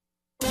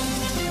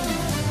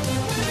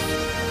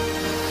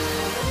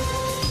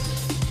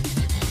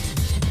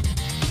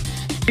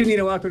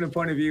Welcome to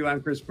Point of View.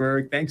 I'm Chris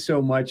Berg. Thanks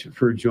so much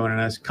for joining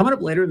us. Coming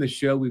up later in the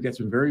show, we've got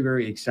some very,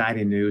 very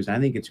exciting news. I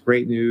think it's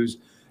great news,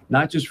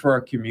 not just for our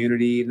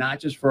community, not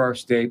just for our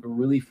state, but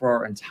really for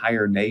our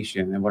entire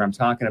nation. And what I'm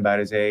talking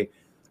about is a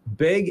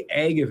big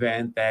egg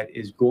event that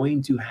is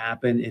going to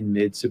happen in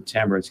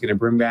mid-September. It's going to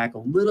bring back a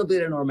little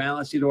bit of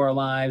normalcy to our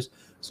lives.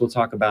 So we'll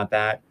talk about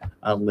that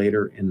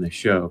later in the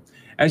show.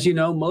 As you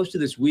know, most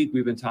of this week,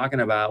 we've been talking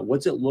about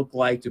what's it look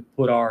like to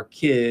put our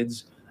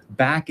kids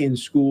back in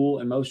school,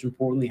 and most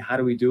importantly, how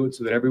do we do it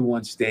so that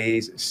everyone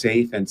stays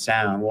safe and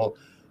sound? Well,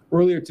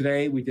 earlier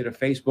today, we did a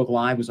Facebook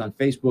Live. It was on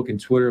Facebook and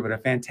Twitter, but a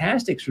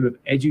fantastic sort of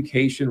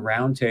education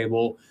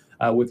roundtable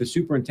with the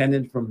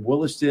superintendent from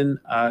Williston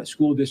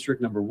School District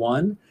number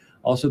 1,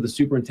 also the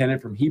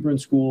superintendent from Hebron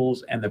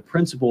Schools and the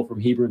principal from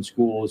Hebron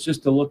Schools,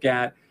 just to look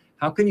at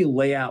how can you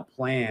lay out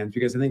plans?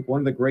 Because I think one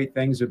of the great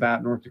things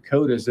about North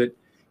Dakota is that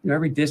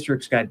every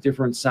district's got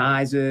different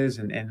sizes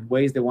and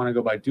ways they want to go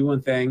about doing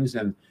things.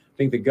 And I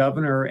think the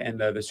governor and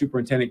the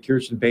superintendent,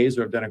 Kirsten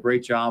Baszler, have done a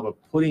great job of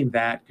putting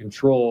that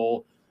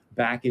control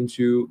back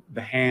into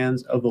the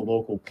hands of the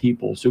local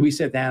people. So we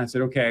sat down and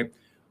said, okay,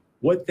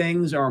 what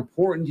things are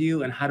important to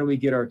you and how do we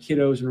get our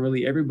kiddos and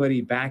really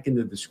everybody back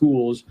into the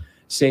schools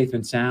safe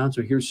and sound?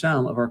 So here's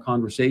some of our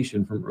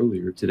conversation from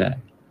earlier today.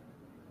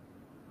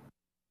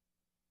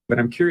 But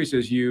I'm curious,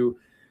 as you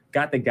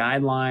got the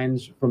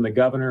guidelines from the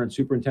governor and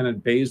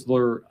Superintendent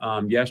Baszler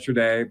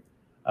yesterday,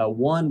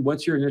 one,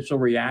 what's your initial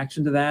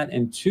reaction to that?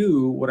 And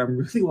two, what I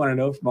really want to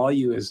know from all of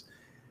you is,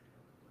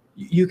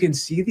 you can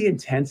see the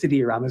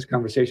intensity around this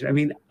conversation. I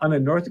mean, on the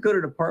North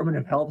Dakota Department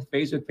of Health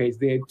Facebook page,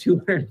 they had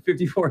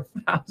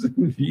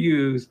 254,000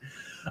 views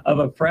of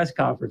a press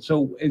conference.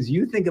 So as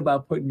you think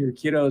about putting your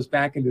kiddos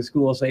back into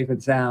school safe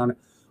and sound,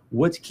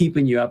 what's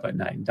keeping you up at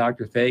night?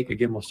 Dr. Fake,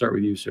 again, we'll start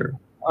with you, sir.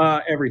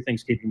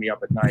 Everything's keeping me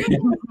up at night.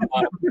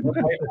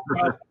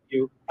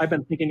 I've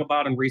been thinking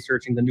about and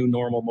researching the new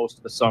normal most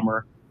of the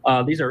summer.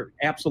 These are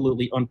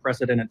absolutely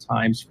unprecedented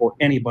times for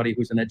anybody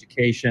who's in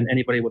education,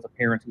 anybody with a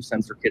parent who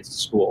sends their kids to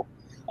school.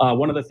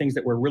 One of the things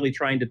that we're really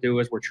trying to do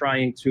is we're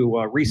trying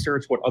to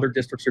research what other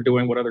districts are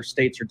doing, what other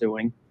states are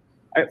doing.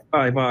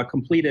 I've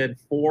completed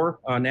 4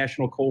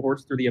 national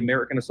cohorts through the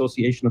American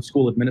Association of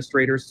School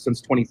Administrators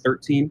since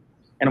 2013.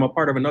 And I'm a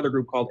part of another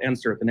group called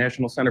NSERT, the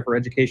National Center for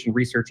Education,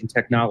 Research, and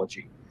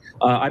Technology.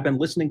 I've been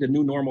listening to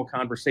new normal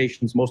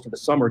conversations most of the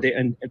summer,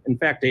 and in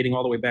fact, dating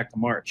all the way back to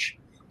March.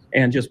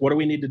 And just what do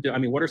we need to do? I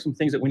mean, what are some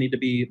things that we need to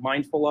be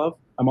mindful of?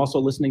 I'm also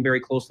listening very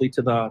closely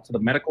to the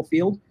medical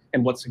field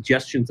and what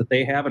suggestions that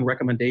they have and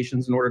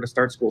recommendations in order to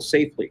start school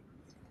safely.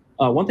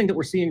 One thing that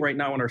we're seeing right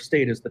now in our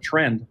state is the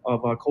trend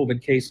of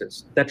COVID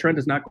cases. That trend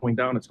is not going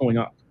down, it's going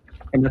up.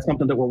 And that's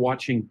something that we're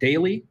watching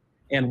daily.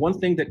 And one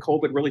thing that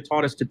COVID really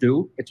taught us to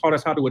do, it taught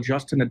us how to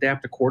adjust and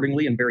adapt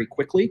accordingly and very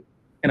quickly.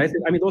 And I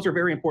mean, those are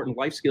very important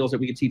life skills that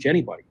we can teach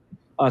anybody.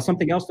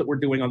 Something else that we're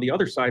doing on the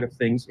other side of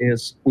things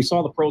is we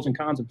saw the pros and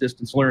cons of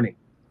distance learning.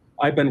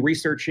 I've been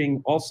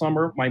researching all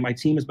summer. My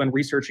team has been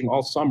researching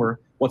all summer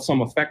what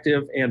some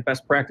effective and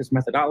best practice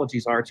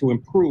methodologies are to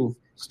improve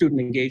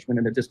student engagement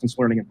in a distance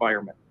learning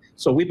environment.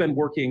 So we've been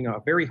working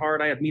very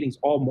hard. I had meetings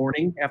all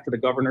morning after the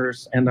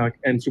governor's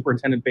and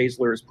Superintendent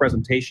Baszler's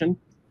presentation.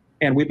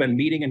 And we've been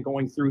meeting and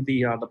going through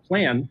the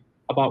plan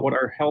about what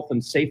our health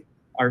and safe,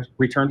 our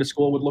return to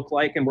school would look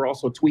like. And we're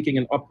also tweaking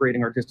and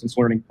upgrading our distance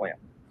learning plan.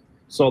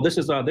 So this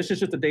is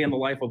just a day in the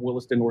life of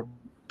Williston, North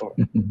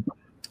Dakota.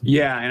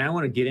 Yeah, and I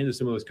want to get into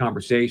some of those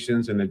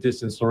conversations and the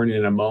distance learning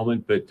in a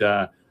moment,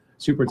 but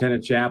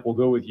Superintendent Chapp, we'll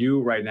go with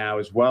you right now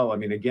as well. I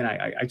mean, again,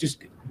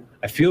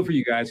 I feel for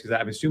you guys because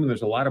I'm assuming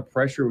there's a lot of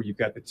pressure where you've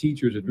got the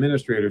teachers,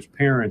 administrators,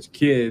 parents,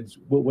 kids.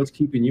 What's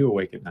keeping you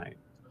awake at night?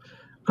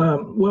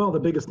 Well, the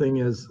biggest thing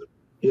is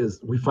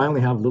we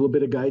finally have a little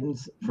bit of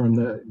guidance from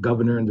the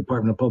governor and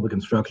Department of Public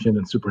Instruction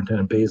and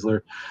Superintendent Baszler.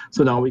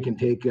 So now we can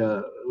take,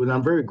 and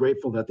I'm very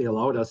grateful that they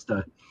allowed us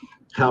to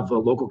have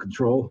local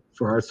control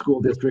for our school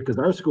district, because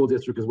our school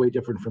district is way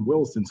different from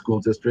Williston School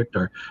District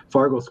or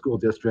Fargo School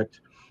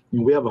District.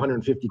 And we have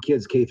 150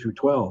 kids K through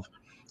 12.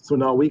 So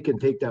now we can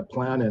take that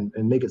plan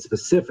and make it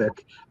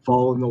specific,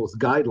 following those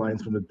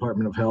guidelines from the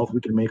Department of Health.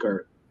 We can make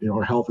our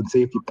health and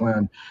safety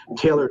plan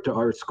tailored to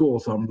our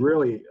school. So I'm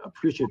really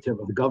appreciative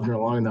of the governor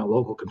allowing that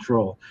local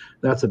control.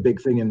 That's a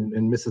big thing. And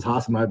Mrs.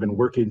 Haas and I have been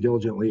working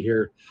diligently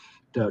here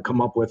to come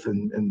up with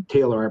and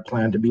tailor our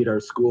plan to meet our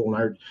school.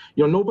 And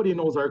nobody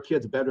knows our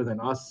kids better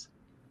than us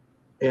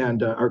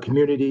and our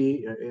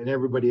community and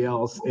everybody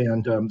else.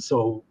 And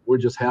so we're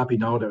just happy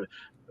now to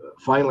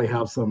finally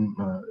have some,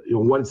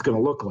 what it's going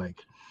to look like.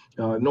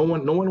 No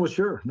one was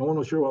sure. No one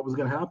was sure what was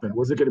going to happen.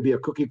 Was it going to be a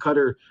cookie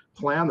cutter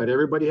plan that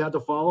everybody had to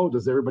follow?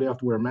 Does everybody have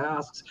to wear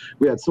masks?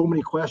 We had so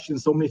many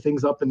questions, so many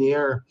things up in the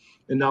air.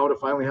 And now to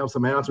finally have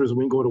some answers,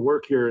 we can go to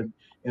work here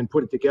and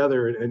put it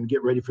together and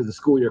get ready for the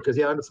school year. Because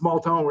in a small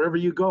town, wherever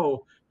you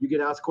go, you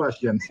get asked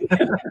questions.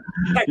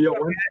 When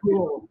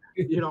school,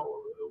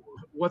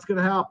 what's going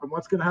to happen?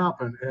 What's going to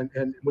happen?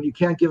 And when you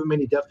can't give them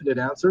any definite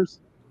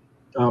answers,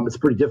 it's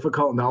pretty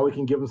difficult. Now we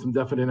can give them some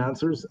definite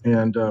answers.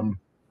 And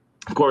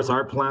of course,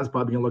 our plan's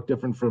probably going to look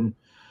different from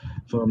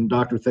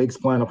Dr. Thake's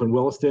plan up in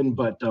Williston,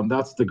 but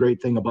that's the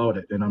great thing about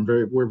it. And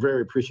we're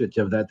very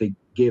appreciative that they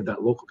gave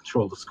that local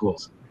control to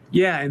schools.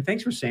 Yeah, and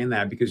thanks for saying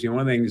that, because one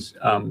of the things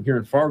here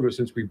in Fargo,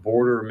 since we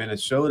border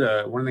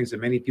Minnesota, one of the things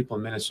that many people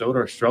in Minnesota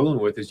are struggling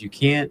with is you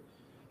can't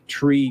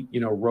treat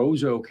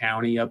Roseau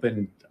County up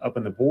in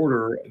the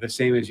border the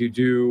same as you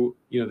do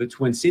the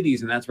Twin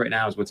Cities, and that's right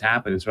now is what's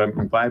happening. So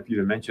I'm glad for you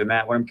to mention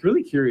that. What I'm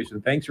really curious,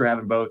 and thanks for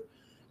having both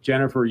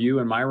Jennifer, you,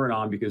 and Myron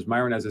on, because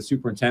Myron as a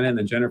superintendent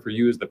and Jennifer,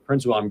 you as the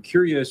principal. I'm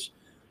curious,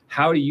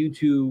 how do you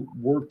two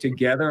work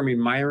together? I mean,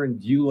 Myron,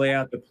 do you lay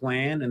out the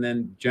plan, and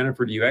then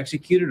Jennifer, do you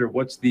execute it, or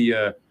what's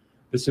the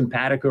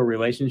simpatico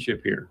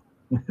relationship here?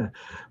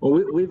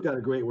 Well, we've got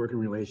a great working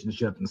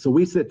relationship, and so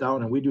we sit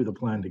down and we do the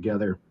plan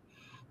together.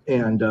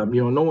 And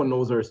no one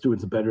knows our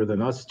students better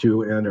than us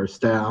two, and our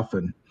staff,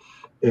 and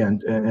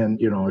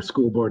our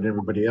school board and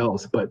everybody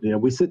else. But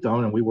we sit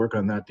down and we work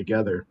on that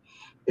together.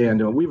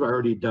 And we've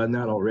already done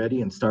that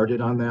already and started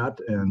on that.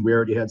 And we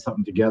already had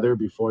something together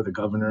before the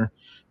governor,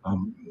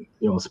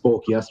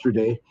 spoke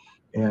yesterday.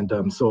 And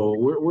so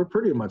we're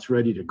pretty much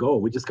ready to go.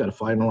 We just got to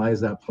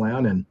finalize that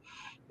plan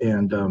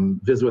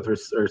and visit with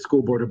our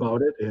school board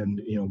about it,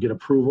 and get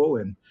approval,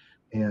 and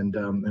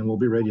we'll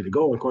be ready to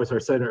go. Of course,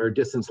 our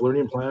distance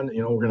learning plan,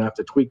 we're going to have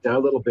to tweak that a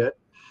little bit,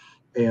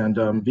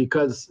 and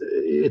because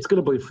it's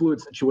going to be a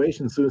fluid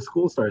situation as soon as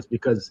school starts,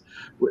 because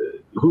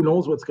who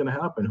knows what's going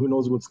to happen? Who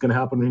knows what's going to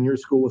happen in your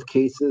school with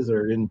cases,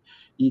 or in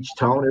each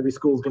town? Every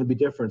school is going to be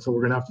different, so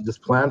we're going to have to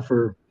just plan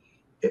for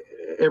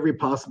every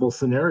possible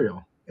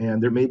scenario.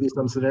 And there may be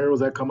some scenarios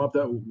that come up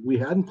that we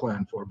hadn't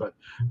planned for, but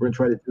we're going to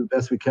try to do the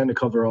best we can to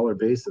cover all our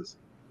bases.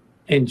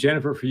 And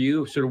Jennifer, for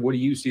you, sort of what do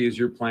you see as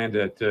your plan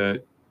or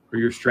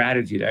your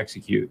strategy to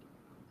execute?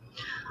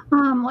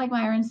 Like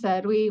Myron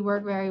said, we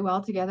work very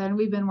well together, and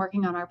we've been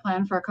working on our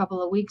plan for a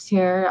couple of weeks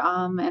here,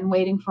 and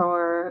waiting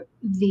for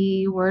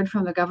the word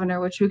from the governor,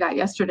 which we got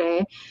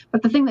yesterday.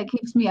 But the thing that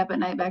keeps me up at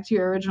night, back to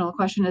your original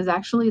question, is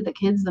actually the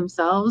kids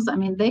themselves. I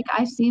mean,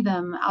 I see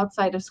them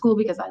outside of school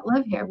because I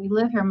live here. We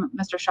live here,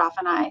 Mr. Schaaf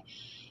and I.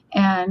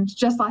 And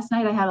just last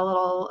night, I had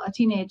a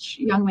teenage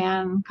young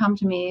man come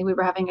to me. We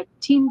were having a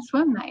teen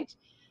swim night.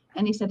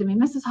 And he said to me,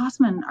 Mrs.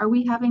 Hossman, are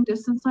we having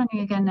distance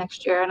learning again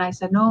next year? And I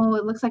said, no,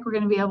 it looks like we're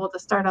going to be able to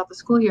start out the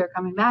school year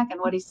coming back. And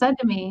what he said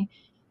to me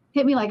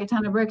hit me like a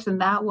ton of bricks.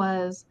 And that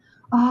was,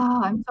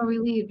 oh, I'm so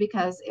relieved,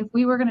 because if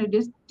we were going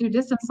to do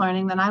distance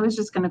learning, then I was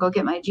just going to go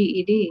get my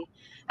GED.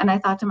 And I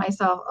thought to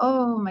myself,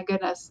 oh my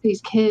goodness, these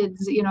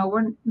kids,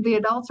 the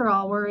adults are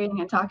all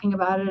worrying and talking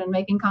about it and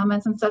making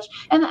comments and such.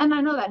 And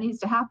I know that needs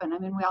to happen. I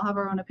mean, we all have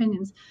our own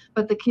opinions,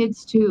 but the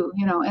kids too,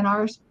 in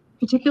our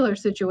particular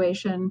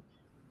situation,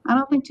 I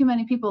don't think too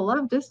many people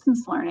love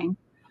distance learning.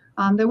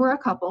 There were a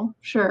couple,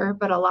 sure,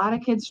 but a lot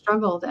of kids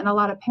struggled, and a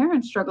lot of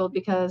parents struggled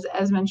because,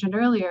 as mentioned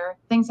earlier,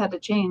 things had to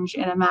change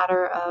in a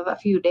matter of a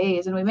few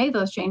days. And we made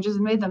those changes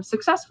and made them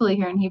successfully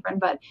here in Hebron.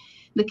 But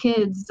the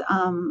kids,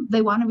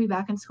 they want to be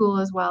back in school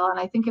as well. And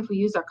I think if we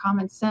use our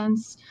common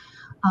sense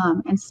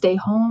and stay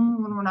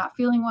home when we're not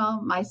feeling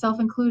well, myself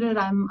included,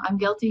 I'm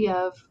guilty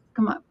of,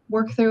 come on,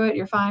 work through it.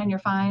 You're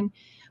fine.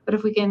 But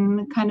if we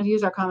can kind of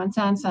use our common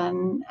sense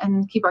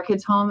and keep our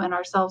kids home and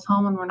ourselves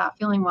home when we're not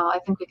feeling well, I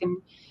think we can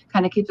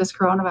kind of keep this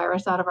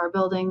coronavirus out of our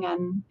building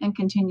and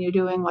continue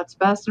doing what's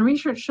best. And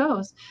research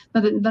shows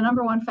that the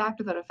number one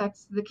factor that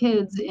affects the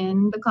kids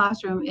in the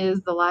classroom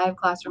is the live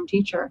classroom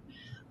teacher.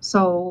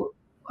 So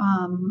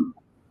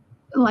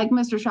like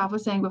Mr. Schaaf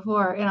was saying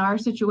before, in our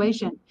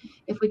situation,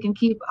 if we can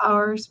keep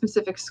our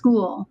specific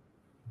school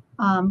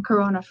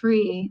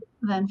corona-free,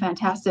 then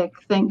fantastic.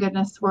 Thank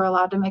goodness we're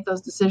allowed to make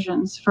those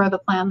decisions for the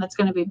plan that's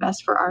going to be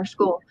best for our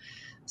school.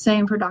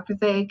 Same for Dr.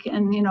 Thake.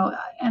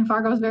 And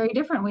Fargo is very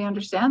different. We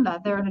understand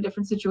that. They're in a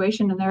different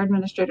situation, and their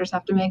administrators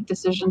have to make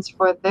decisions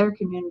for their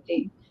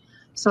community.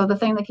 So the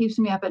thing that keeps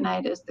me up at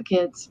night is the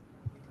kids.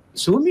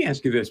 So let me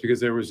ask you this,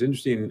 because there was an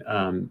interesting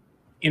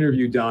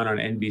interview done on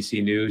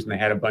NBC News, and they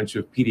had a bunch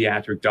of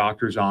pediatric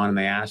doctors on, and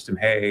they asked them,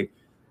 hey,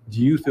 do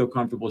you feel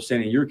comfortable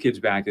sending your kids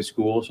back to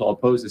school? So I'll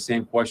pose the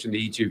same question to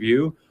each of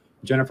you.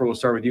 Jennifer, we'll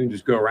start with you and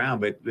just go around.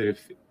 But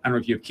if I don't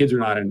know if you have kids or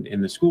not in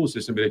the school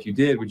system, but if you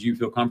did, would you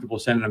feel comfortable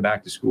sending them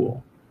back to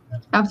school?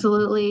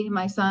 Absolutely.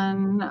 My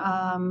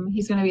son,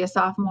 he's going to be a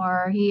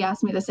sophomore. He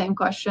asked me the same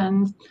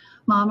question.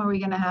 Mom, are we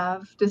going to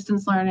have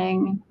distance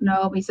learning?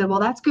 No. He said, well,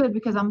 that's good,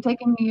 because I'm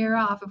taking a year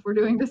off if we're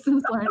doing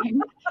distance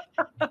learning.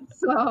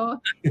 So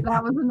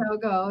that was a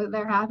no-go.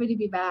 They're happy to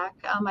be back.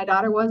 My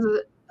daughter was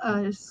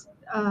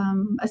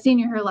a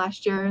senior here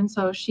last year, and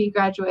so she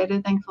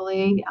graduated,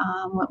 thankfully.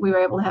 We were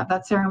able to have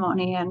that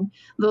ceremony and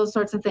those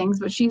sorts of things,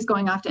 but she's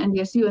going off to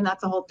NDSU, and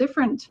that's a whole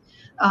different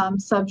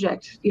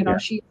subject.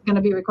 She's going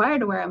to be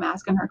required to wear a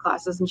mask in her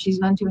classes, and she's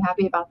none too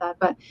happy about that,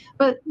 but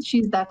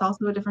that's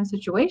also a different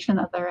situation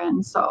that they're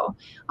in. So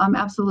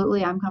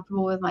absolutely, I'm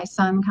comfortable with my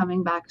son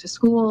coming back to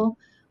school.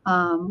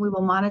 We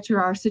will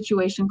monitor our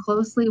situation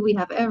closely. We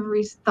have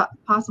every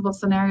possible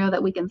scenario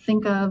that we can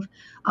think of,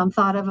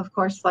 thought of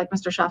course, like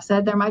Mr. Schaaf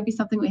said, there might be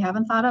something we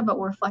haven't thought of, but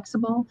we're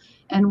flexible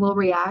and we'll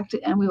react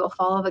and we will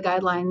follow the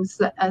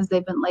guidelines as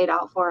they've been laid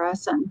out for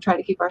us and try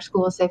to keep our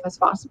school as safe as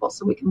possible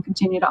so we can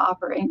continue to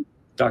operate.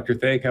 Dr.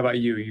 Thake, how about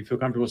you? You feel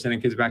comfortable sending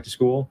kids back to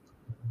school?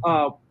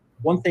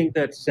 One thing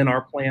that's in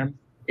our plan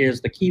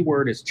is the key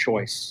word is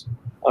choice.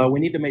 We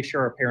need to make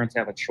sure our parents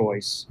have a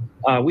choice.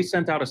 We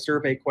sent out a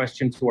survey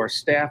question to our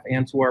staff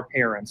and to our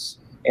parents.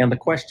 And the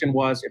question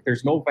was, if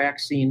there's no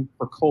vaccine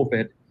for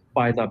COVID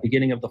by the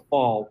beginning of the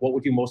fall, what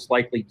would you most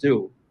likely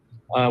do?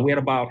 We had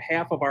about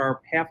half of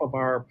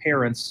our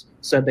parents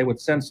said they would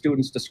send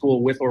students to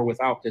school with or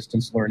without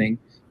distance learning,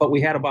 but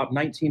we had about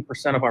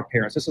 19% of our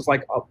parents. This is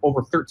like over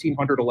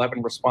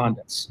 1,311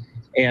 respondents.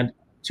 And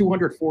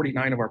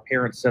 249 of our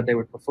parents said they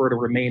would prefer to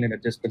remain in a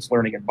distance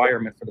learning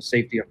environment for the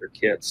safety of their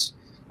kids.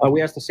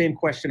 We asked the same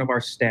question of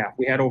our staff.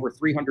 We had over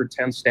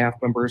 310 staff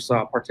members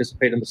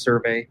participate in the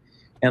survey,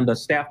 and the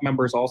staff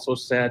members also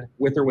said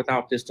with or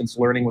without distance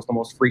learning was the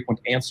most frequent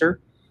answer.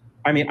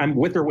 I mean, I'm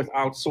with or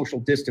without social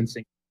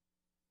distancing.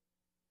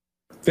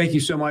 Thank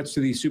you so much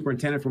to the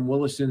superintendent from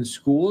Williston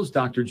Schools,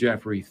 Dr.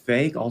 Jeffrey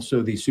Thake,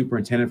 also the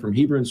superintendent from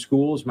Hebron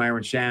Schools,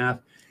 Myron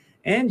Schaaf,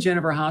 and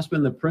Jennifer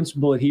Hosman, the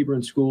principal at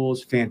Hebron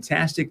Schools.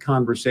 Fantastic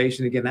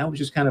conversation. Again, that was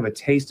just kind of a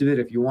taste of it.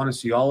 If you want to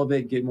see all of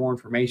it, get more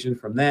information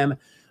from them,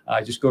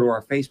 just go to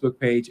our Facebook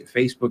page at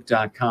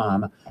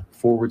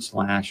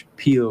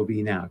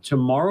facebook.com/POV Now.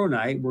 Tomorrow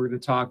night, we're going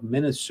to talk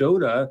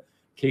Minnesota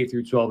K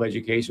through 12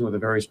 education with a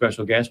very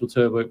special guest. We'll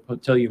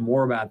tell you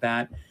more about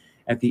that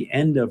at the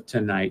end of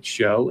tonight's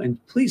show. And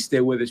please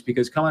stay with us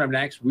because coming up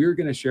next, we're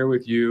going to share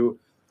with you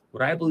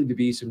what I believe to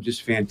be some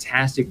just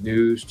fantastic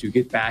news to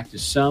get back to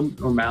some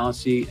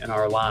normalcy in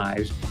our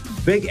lives.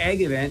 Big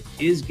Egg event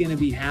is going to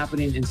be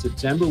happening in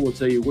September. We'll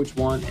tell you which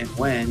one and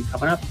when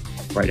coming up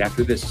right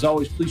after this. As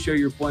always, please share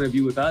your point of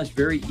view with us.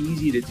 Very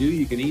easy to do.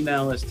 You can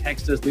email us,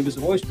 text us, leave us a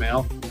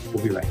voicemail.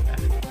 We'll be right back.